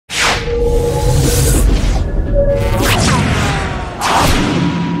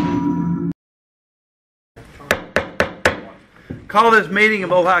Call this meeting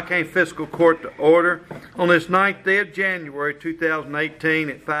of Ohio County Fiscal Court to order on this 9th day of January 2018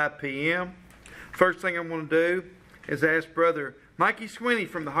 at 5 p.m. First thing I'm going to do is ask Brother Mikey Sweeney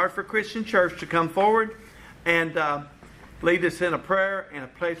from the Hartford Christian Church to come forward and lead us in a prayer and a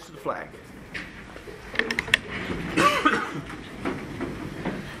pledge to the flag.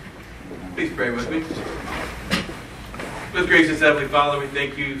 Please pray with me. Most gracious Heavenly Father, we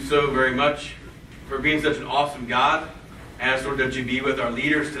thank you so very much for being such an awesome God. I ask, Lord, that you be with our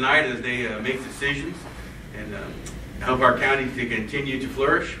leaders tonight as they make decisions and help our county to continue to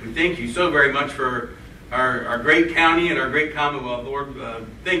flourish. We thank you so very much for our great county and our great Commonwealth, Lord.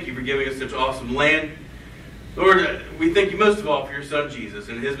 Thank you for giving us such awesome land. Lord, we thank you most of all for your Son, Jesus.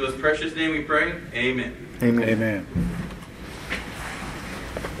 In his most precious name we pray. Amen. Amen. Amen.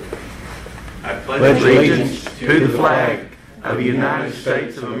 I pledge allegiance to the flag of the United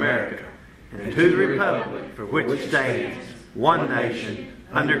States of America and to the republic for which it stands, one nation,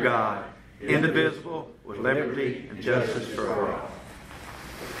 under God, indivisible, with liberty and justice for all.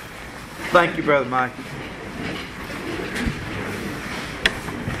 Thank you, Brother Mikey.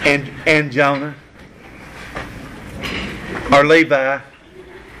 And Jonah. Or Levi.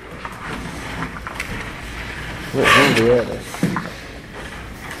 Where's the other?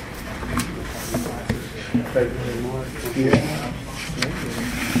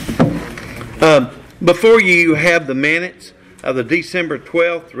 Before you have the minutes of the December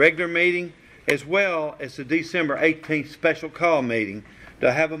 12th regular meeting as well as the December 18th special call meeting. Do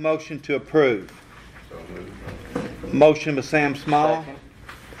I have a motion to approve? Motion by Sam Small.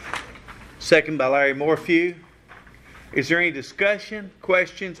 Second by Larry Morphew. Is there any discussion,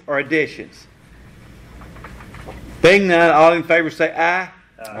 questions, or additions? Being none, all in favor say aye.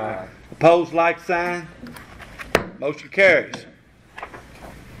 Aye. Opposed, like sign. Motion carries.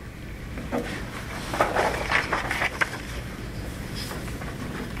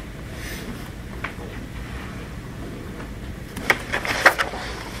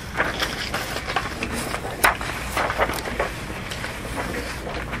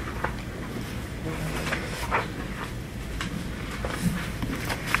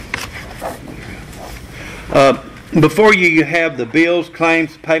 Before you have the bills,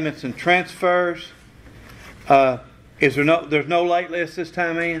 claims, payments, and transfers. There's no late list this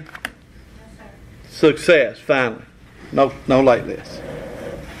time, Ian? Success, finally. No late list.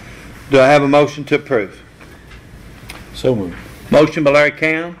 Do I have a motion to approve? So moved. Motion by Larry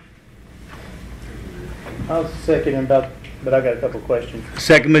Cowan. I'll second him, but I got a couple of questions.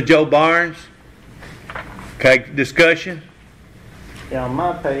 Second by Joe Barnes. Okay, discussion. Yeah, on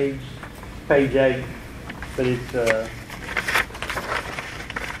my page 8, but it's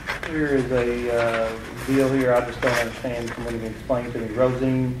here is a deal here I just don't understand. Somebody can explain to me.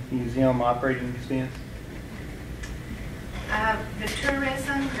 Rosine Museum operating expense. The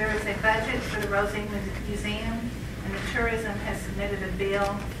tourism, there is a budget for the Rosine Museum, and the tourism has submitted a bill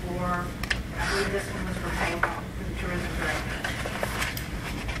for, I believe this one was for payroll for the tourism director.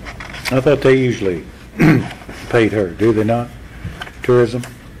 I thought they usually paid her. Do they not? Tourism?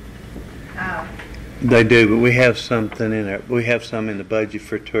 They do, but we have something in there. We have some in the budget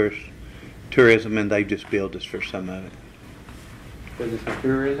for tourism, and they just billed us for some of it. Is it for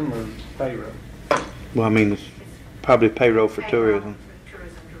tourism or payroll? Well, I mean, it's probably payroll for tourism. For the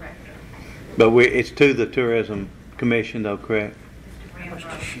tourism director. But it's to the tourism commission, though, correct? How much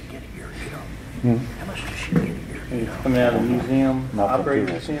does she get a year? How much does she get a year? It's coming out of the museum Not for operating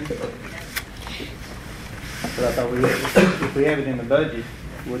tourism. expense. But I thought if we have it in the budget,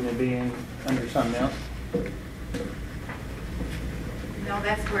 wouldn't it be under something else? No,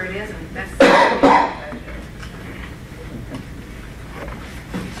 that's where it is, and that's the budget.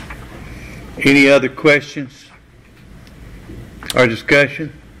 Any other questions or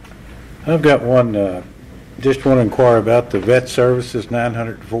discussion? I've got one. Just want to inquire about the vet services,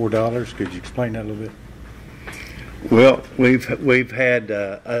 $904. Could you explain that a little bit? Well, we've had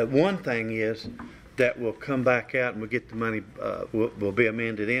one thing is that will come back out and we'll get the money. Will be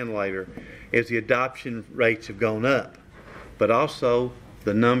amended in later. Is the adoption rates have gone up, but also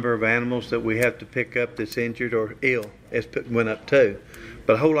the number of animals that we have to pick up that's injured or ill went up too.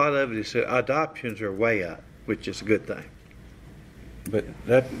 But a whole lot of it is adoptions are way up, which is a good thing. But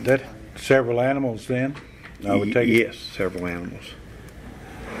that several animals then? I would take yes, several animals.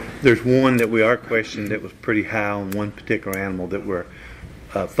 There's one that we are questioning that was pretty high on one particular animal that we're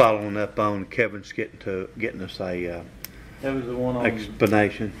following up on. Kevin's getting us a That was the one on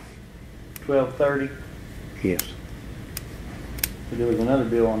explanation. 1230. Yes. But there was another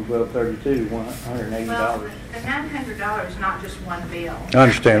bill on 1232, $180. Well, the $900 is not just one bill. I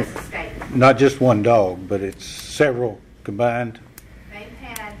understand. It's a state. Not just one dog, but it's several combined?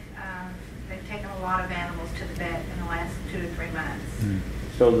 They've taken a lot of animals to the vet in the last 2 to 3 months.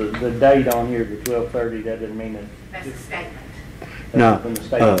 So the date on here, the 12/30, that doesn't mean that. That's a statement. No, When the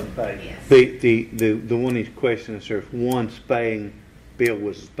statement is paid. Yes. the one he's questioning is if one spaying bill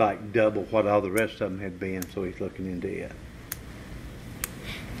was like double what all the rest of them had been, so he's looking into it.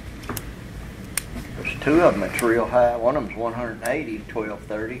 There's two of them that's real high. One of them's 180,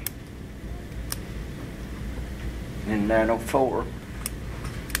 1230. And 904.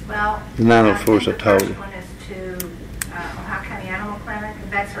 Well, The 904 is a I think the total. first one is to Ohio County Animal Clinic,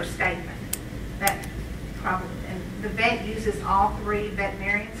 and that's her statement. That probably, and the vet uses all 3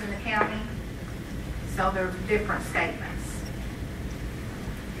 veterinarians in the county, so they're different statements.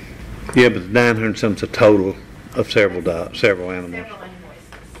 Yeah, but 900 something's a total of several animals. Several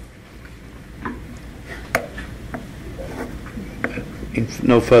invoices.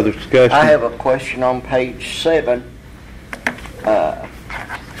 No further discussion? I have a question on page 7. The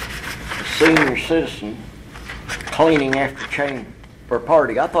senior citizen cleaning after chamber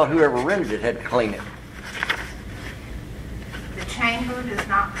party. I thought whoever rented it had to clean it. The chamber does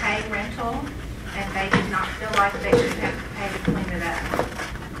not pay rental, and they did not feel like they should have to pay to clean it up.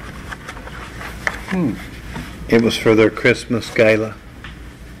 It was for their Christmas gala.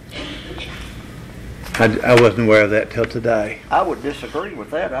 I wasn't aware of that till today. I would disagree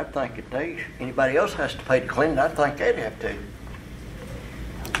with that. I think if anybody else has to pay to clean it, I think they'd have to.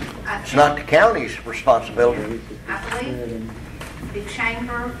 It's not the county's responsibility. I believe the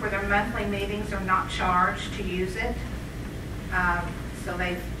chamber, for their monthly meetings, are not charged to use it. So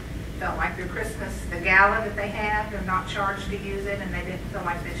they felt like their Christmas, the gala that they have, they're not charged to use it, and they didn't feel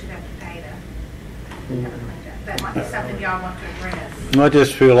like they should have to pay to have it cleaned up. That might be something y'all want to address. I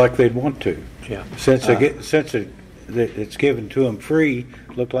just feel like they'd want to. Yeah. Since it's given to them free,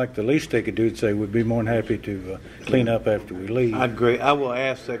 looked like the least they could do is say we'd be more than happy to clean up after we leave. I agree. I will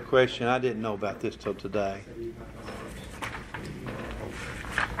ask that question. I didn't know about this till today.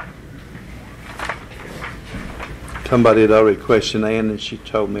 Somebody had already questioned Ann, and she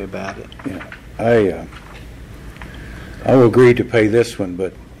told me about it. Yeah, I will agree to pay this one,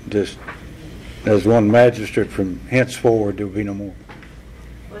 but just as one magistrate from henceforward, there will be no more.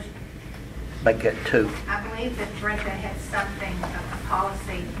 Make that 2. I believe that Brenda had something, a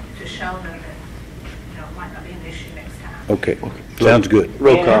policy to show them that, it might not be an issue next time. Okay, sounds good.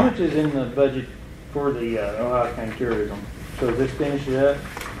 Roll And call. how much is in the budget for the Ohio County Tourism? So does this finish it up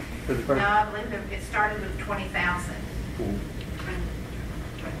for the No, first? I believe that it started with 20,000.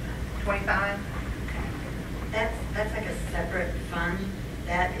 25? That's like a separate fund.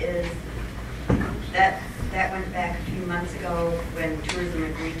 That went back a few months ago when tourism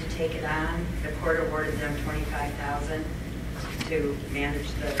agreed to take it on. The court awarded them $25,000 to manage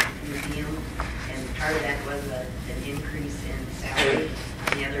the museum, and part of that was an increase in salary.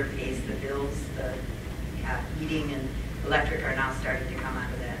 The other pays the bills. The heating and electric are now starting to come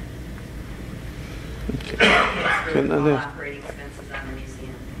out of that. It's for all operating expenses on the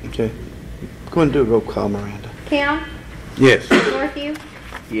museum. Okay. Go and do a roll call, Miranda. Count, Yes. Northview,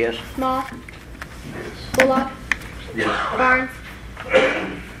 Yes. Small, Bullock, Barnes,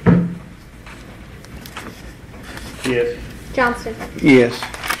 Yes. Johnston. Yes.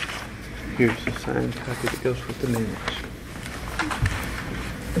 Here's the signed copy that goes with the minutes.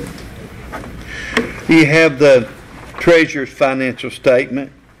 You have the treasurer's financial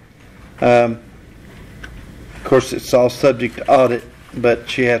statement. Of course, it's all subject to audit, but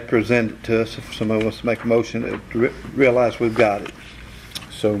she has presented it to us. If somebody wants to make a motion to realize we've got it.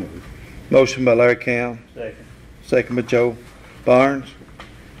 So moved. Motion by Larry Cowan, Second. second by Joe Barnes.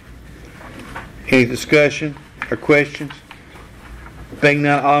 Any discussion or questions? Being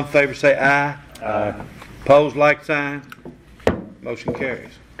none, all in favor say aye. Aye. Opposed, like sign. Motion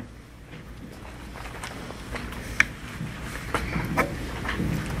carries.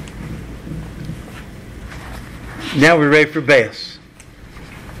 Now we're ready for Bess.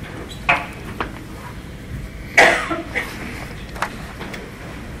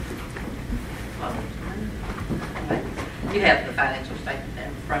 You have the financial statement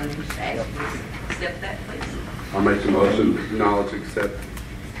in front of you. Accept that, please. I'll make the motion, acknowledge, accept,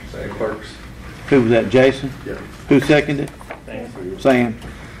 say clerks. Who was that, Jason? Yeah. Who seconded? Thanks. Sam.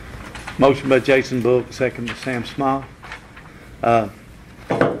 Motion by Jason Bullock, second by Sam Small.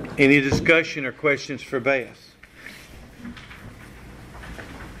 Any discussion or questions for Bess?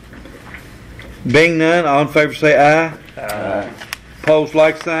 Being none, all in favor say aye. Aye. Opposed,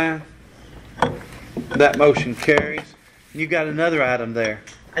 like sign. That motion carries. You got another item there.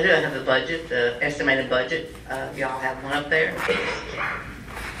 I do have the budget, the estimated budget. Y'all have one up there.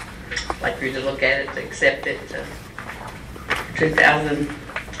 Like for you to look at it, to accept it, to 2,000.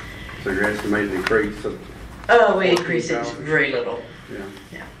 So you're estimating increase of, Oh, we increased it very little. yeah.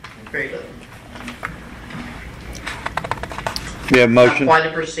 Yeah, very little. We have Not motion. quite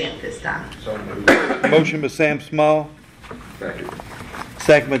a percent this time. Motion by Sam Small, Second.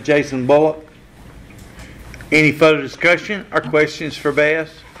 second by Jason Bullock. Any further discussion or questions for Bass?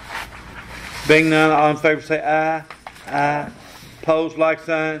 Being none, all in favor say aye. Aye. Opposed, like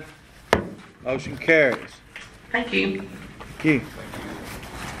sign. Motion carries. Thank you. Thank you.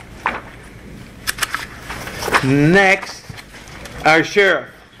 Next, our sheriff,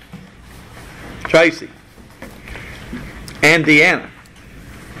 Tracy and Deanna.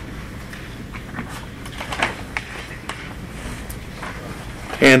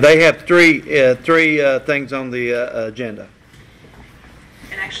 And they have three things on the agenda.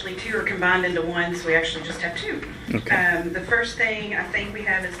 And actually, two are combined into one, so we actually just have two. Okay. The first thing I think we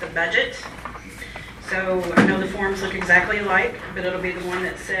have is the budget. So I know the forms look exactly alike, but it'll be the one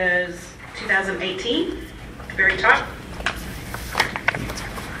that says 2018, at the very top.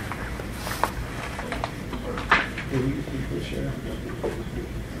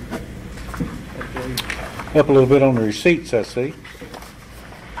 Up a little bit on the receipts, I see.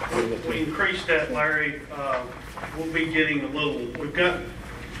 We increased that, Larry. We'll be getting we've got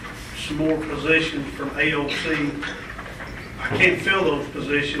some more positions from AOC. I can't fill those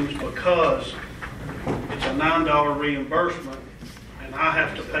positions because it's a $9 reimbursement, and I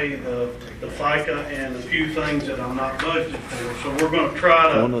have to pay the FICA and a few things that I'm not budgeted for. So we're going to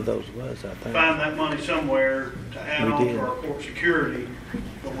try to One of those was, I think. find that money somewhere to add We on did. for our court security,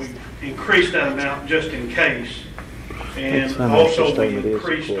 but we increased that amount just in case. And That's also how much the we statement is,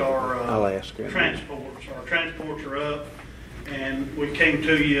 increased of course. our I'll ask her. transports. Our transports are up, and we came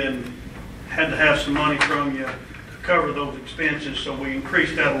to you and had to have some money from you to cover those expenses, so we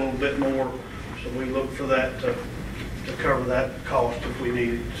increased that a little bit more. So we look for that to cover that cost if we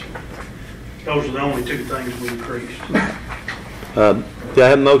need it. So those are the only two things we increased. Do I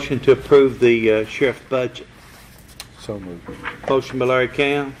have a motion to approve the sheriff's budget? So moved. Motion by Larry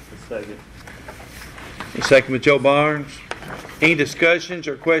Cam, Second. second by Joe Barnes. Any discussions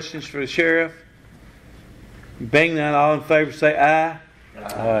or questions for the sheriff? Being none, all in favor say aye.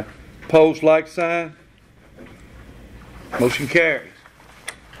 Aye. Opposed, like sign. Motion carries.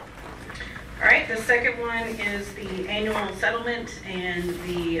 All right, the second one is the annual settlement and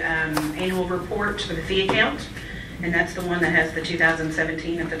the annual report for the fee account, and that's the one that has the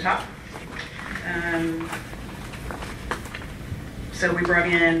 2017 at the top. So we brought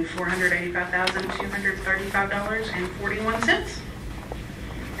in $485,235.41,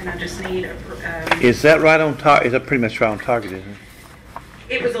 and I just need Is that right on target? Is that pretty much right on target, isn't it?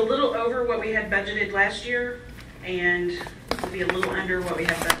 it was a little over what we had budgeted last year, and will be a little under what we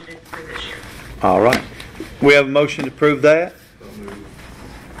had budgeted for this year. All right. We have a motion to approve that?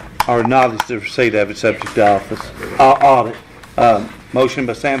 Or acknowledge the receipt of it subject to office. Audit. Motion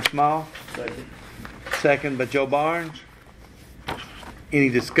by Sam Small. Second. Second by Joe Barnes. Any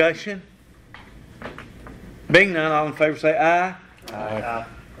discussion? Being none, all in favor say aye. Aye.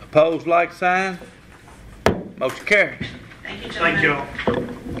 Opposed, like sign. Motion carries. Thank you, Thank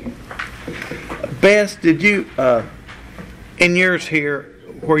gentlemen. y'all. Bess, did you, in yours here,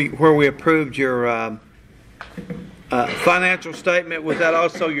 where we approved your financial statement, was that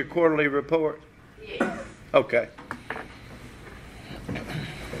also your quarterly report? Yes. Okay.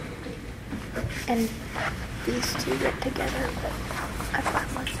 And these two get together, but I find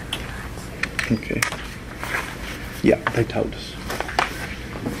one sometimes. Okay. Yeah, they told us.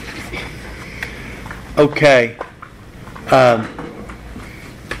 Okay.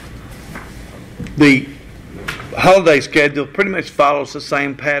 The holiday schedule pretty much follows the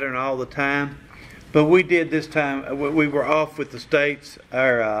same pattern all the time, but we did this time, we were off with the states.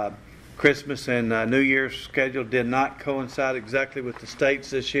 Our Christmas and New Year's schedule did not coincide exactly with the states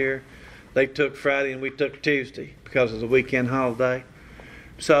this year. They took Friday and we took Tuesday because of the weekend holiday.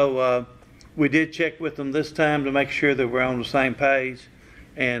 So we did check with them this time to make sure that we're on the same page,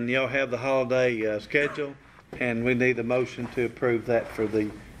 and y'all have the holiday schedule, and we need a motion to approve that for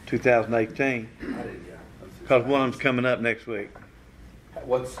the 2018 because one of them's coming up next week.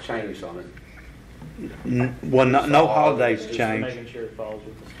 What's changed on it? Well, no holidays Just changed. making sure it falls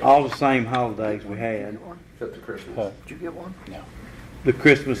with the schedule. All the same holidays we had. Except the Christmas. Did you get one? No. The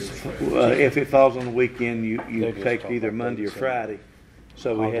Christmas, if it falls on the weekend, you They just take talk either about Monday or dates and Friday.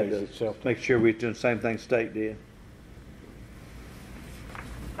 So we had holidays to itself. make sure we're doing the same thing the state did.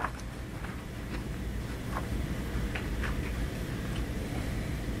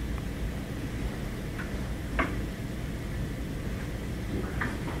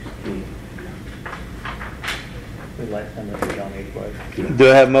 last time that was on anyway.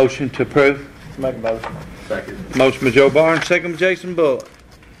 Do I have a motion to approve? Make a motion. Second. Motion by Joe Barnes, second by Jason Bullock.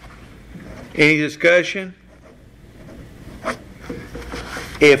 Any discussion?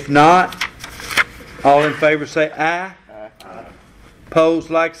 If not, all in favor say aye. Aye. Opposed,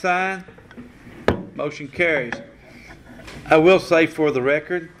 like sign. Motion carries. I will say for the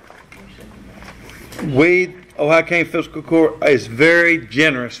record, Ohio County Fiscal Court is very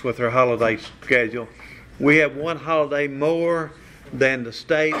generous with our holiday schedule. We have one holiday more than the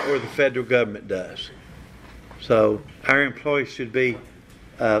state or the federal government does. So our employees should be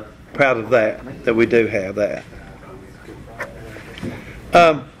proud of that we do have that.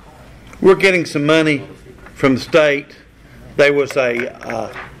 We're getting some money from the state. There was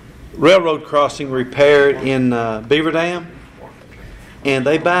a railroad crossing repaired in Beaver Dam, and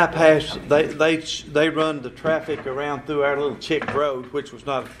they bypass. They run the traffic around through our little Chick Road, which was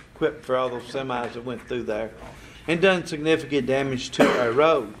not equipped for all those semis that went through there, and done significant damage to our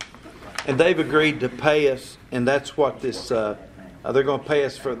road. And they've agreed to pay us, and that's what this. They're going to pay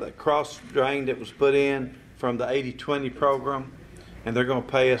us for the cross drain that was put in from the 80-20 program, and they're going to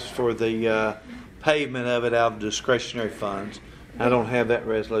pay us for the pavement of it out of discretionary funds. I don't have that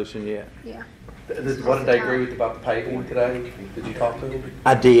resolution yet. Yeah. What did they agree with about the paving today? Did you talk to them?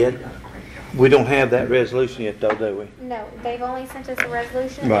 I did. We don't have that resolution yet, though, do we? No, they've only sent us a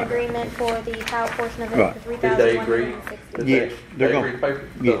resolution Right. agreement for the tile portion of it, Right. the Did they agree? 3,160. Yes, they're They going agree to pay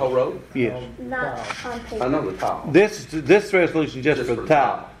for the yes. whole road? Yes. Not on paper. I know the tile. This resolution is just Just for for the the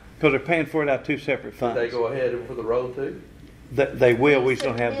tile, tile. because they're paying for it out of two separate Did funds. they go ahead for the road too? They will. We just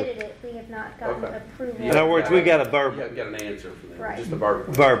don't have Submitted the it, we have not gotten Okay. approval. In other words, we got a You verbal, haven't got an answer from them, Right. just a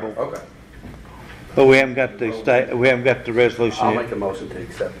verbal. verbal, Okay. but we haven't got the resolution I'll yet. make a motion to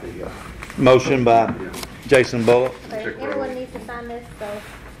accept the, Motion by Jason Bullock. But everyone needs to sign this, so.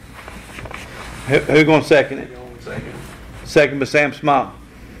 Who going to second it? second. Second by Sam Small.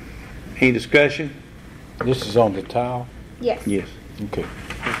 Any discussion? This is on the tile? Yes. Yes. Okay.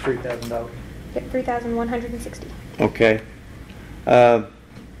 It's $3,000. Yep, 3,160. Okay. I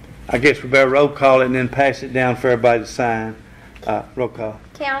guess we better roll call it and then pass it down for everybody to sign. Roll call.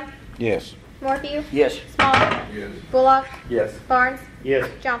 Town, Yes. Morphew, Yes. Small, Yes. Bullock, Yes. Barnes, Yes.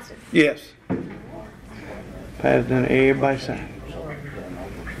 Johnston. Yes. Pass it down, everybody sign.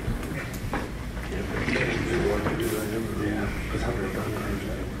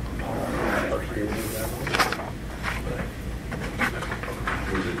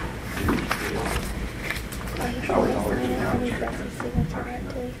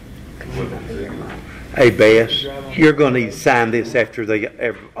 Hey, Bess, you're going to need to sign this after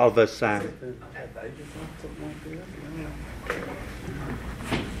all of us sign it.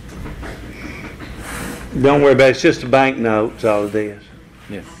 Don't worry about it. It's just a bank note. That's all it is.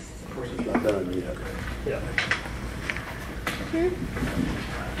 Yeah. Of course, it's not done yet.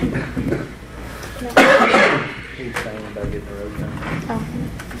 He's saying about getting the road done. Oh,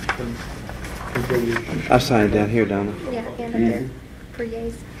 I sign it down here, don't I? yeah, and up there for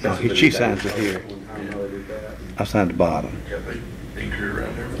yays. No, she signs it here. I signed the bottom. You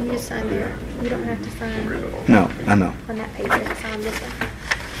just sign there. You don't have to sign No, I know. on that page. You have to sign on this one.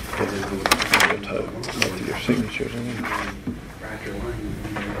 Both of your signatures in there.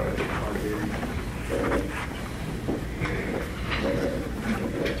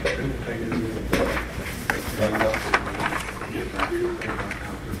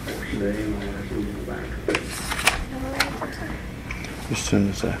 As soon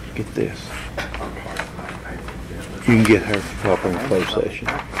as I get this, you can get her up in closed session.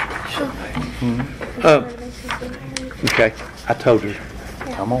 Okay, I told her.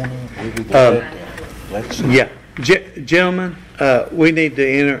 Come on in. We'll be glad. Let's see. Yeah, gentlemen, we need to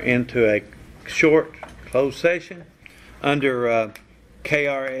enter into a short closed session under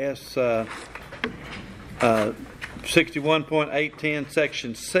KRS 61.810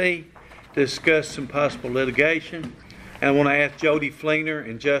 Section C to discuss some possible litigation. And I want to ask Jody Fleener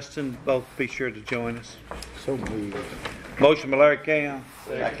and Justin both be sure to join us. So moved. Motion by Larry Cam.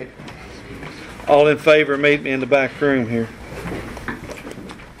 All in favor, meet me in the back room here.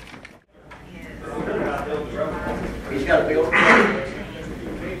 He's got a bill.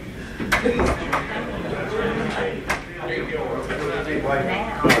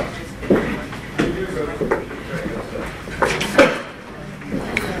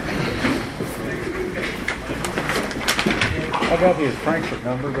 I got his Frankfurt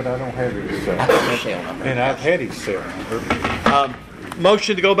number, but I don't have his cell. And I've had his cell number.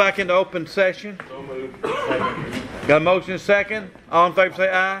 Motion to go back into open session. So moved. Got a motion and a second. All in favor say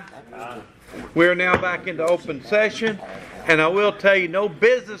aye. Aye. We're now back into open session. And I will tell you, no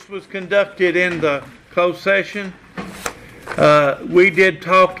business was conducted in the closed session. We did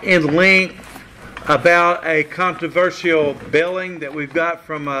talk in length about a controversial billing that we've got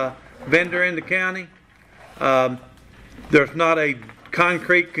from a vendor in the county. There's not a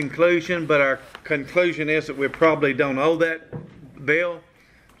concrete conclusion, but our conclusion is that we probably don't owe that bill.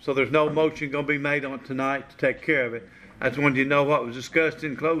 So there's no motion going to be made on it tonight to take care of it. I just wanted you to know what was discussed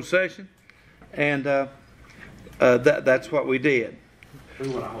in closed session, and that's what we did. We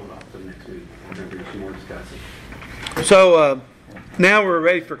want to hold off to the next meeting. We're going to do some more discussing. So now we're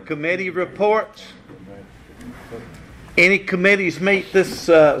ready for committee reports. Any committees meet this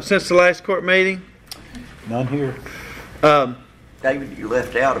since the last court meeting? None here. David, you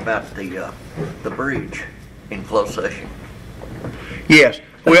left out about the bridge in closed session. Yes.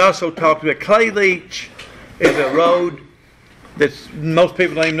 We also talked about Clay Leach is a road that's, most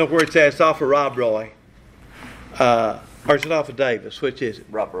people don't even know where it's at. It's off of Rob Roy. Or is it off of Davis? Which is it?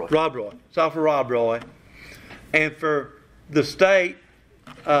 Rob Roy. Rob Roy. It's off of Rob Roy. And for the state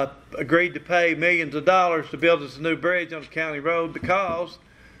agreed to pay millions of dollars to build us a new bridge on the county road because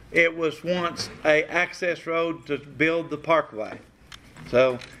it was once a access road to build the parkway.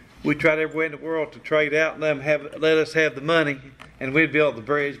 So we tried every way in the world to trade out and let us have the money, and we'd build the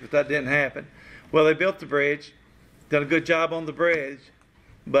bridge, but that didn't happen. Well, they built the bridge, done a good job on the bridge,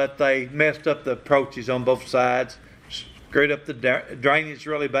 but they messed up the approaches on both sides, screwed up the drainage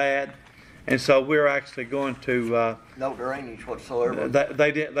really bad, and so we're actually going to no drainage whatsoever.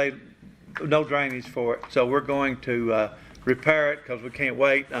 They no drainage for it, so we're going to repair it because we can't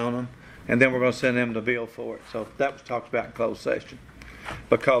wait on them, and then we're going to send them the bill for it. So that was talked about in closed session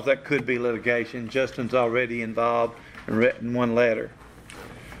because that could be litigation. Justin's already involved and written one letter.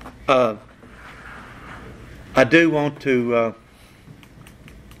 I do want to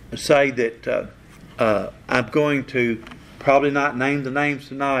say that I'm going to probably not name the names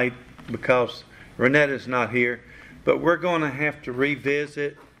tonight because Renetta's not here, but we're going to have to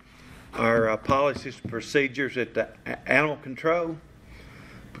revisit our policies and procedures at the animal control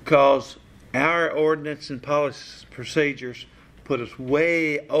because our ordinance and policies and procedures put us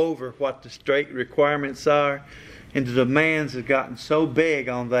way over what the state requirements are, and the demands have gotten so big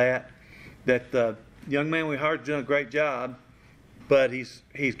on that the young man we hired is doing a great job, but he's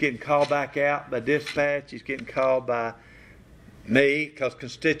getting called back out by dispatch. He's getting called by me because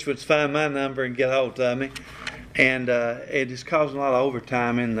constituents find my number and get hold of me, and it is causing a lot of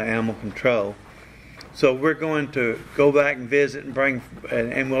overtime in the animal control. So we're going to go back and visit and bring,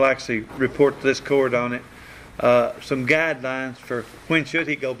 and we'll actually report to this court on it, some guidelines for when should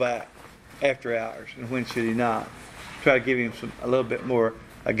he go back after hours and when should he not. Try to give him a little bit more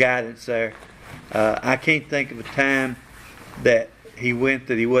guidance there. I can't think of a time that he went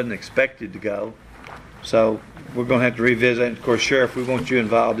that he wasn't expected to go. So we're going to have to revisit. And of course, Sheriff, we want you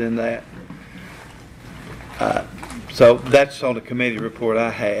involved in that. So that's on the committee report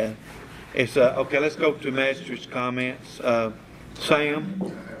I had. It's okay. Let's go to magistrate's comments.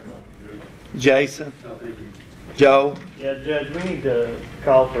 Sam, Jason, Joe. Yeah, Judge, we need to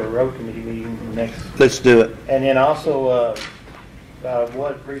call for a road committee meeting next. Let's do it. And then also,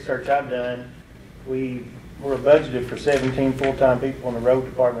 what research I've done, we're budgeted for 17 full-time people in the road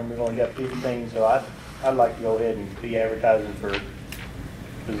department. We've only got 15, so I'd like to go ahead and be advertising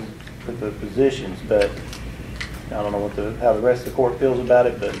for the positions, but I don't know how the rest of the court feels about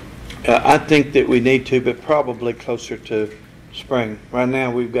it, but I think that we need to, but probably closer to spring. Right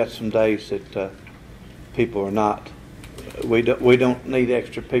now, we've got some days that people are not. We don't need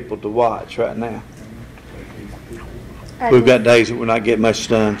extra people to watch right now. We've got days that we're not getting much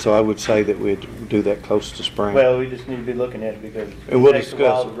done, so I would say that we'd do that close to spring. well, we just need to be looking at it because And it takes a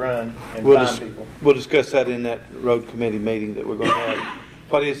while to run and find people. We'll discuss that in that road committee meeting that we're going to have.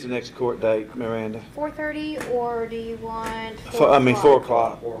 What is the next court date, Miranda? 4:30, or do you want 4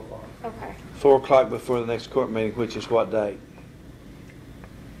 o'clock. 4 o'clock. Okay. 4 o'clock before the next court meeting, which is what date?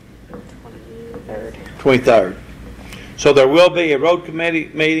 23rd. 23rd. So there will be a road committee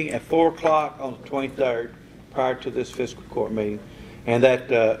meeting at 4 o'clock on the 23rd prior to this fiscal court meeting. And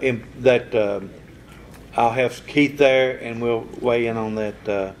I'll have Keith there and we'll weigh in on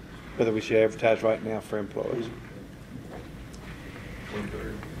that, whether we should advertise right now for employees.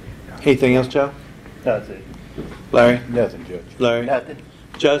 Anything else, Joe? That's it. Larry? Nothing, Judge. Larry? Nothing.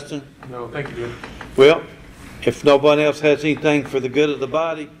 Justin? No, thank you, Judge. Well, if nobody else has anything for the good of the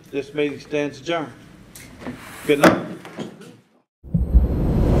body, this meeting stands adjourned. Good night.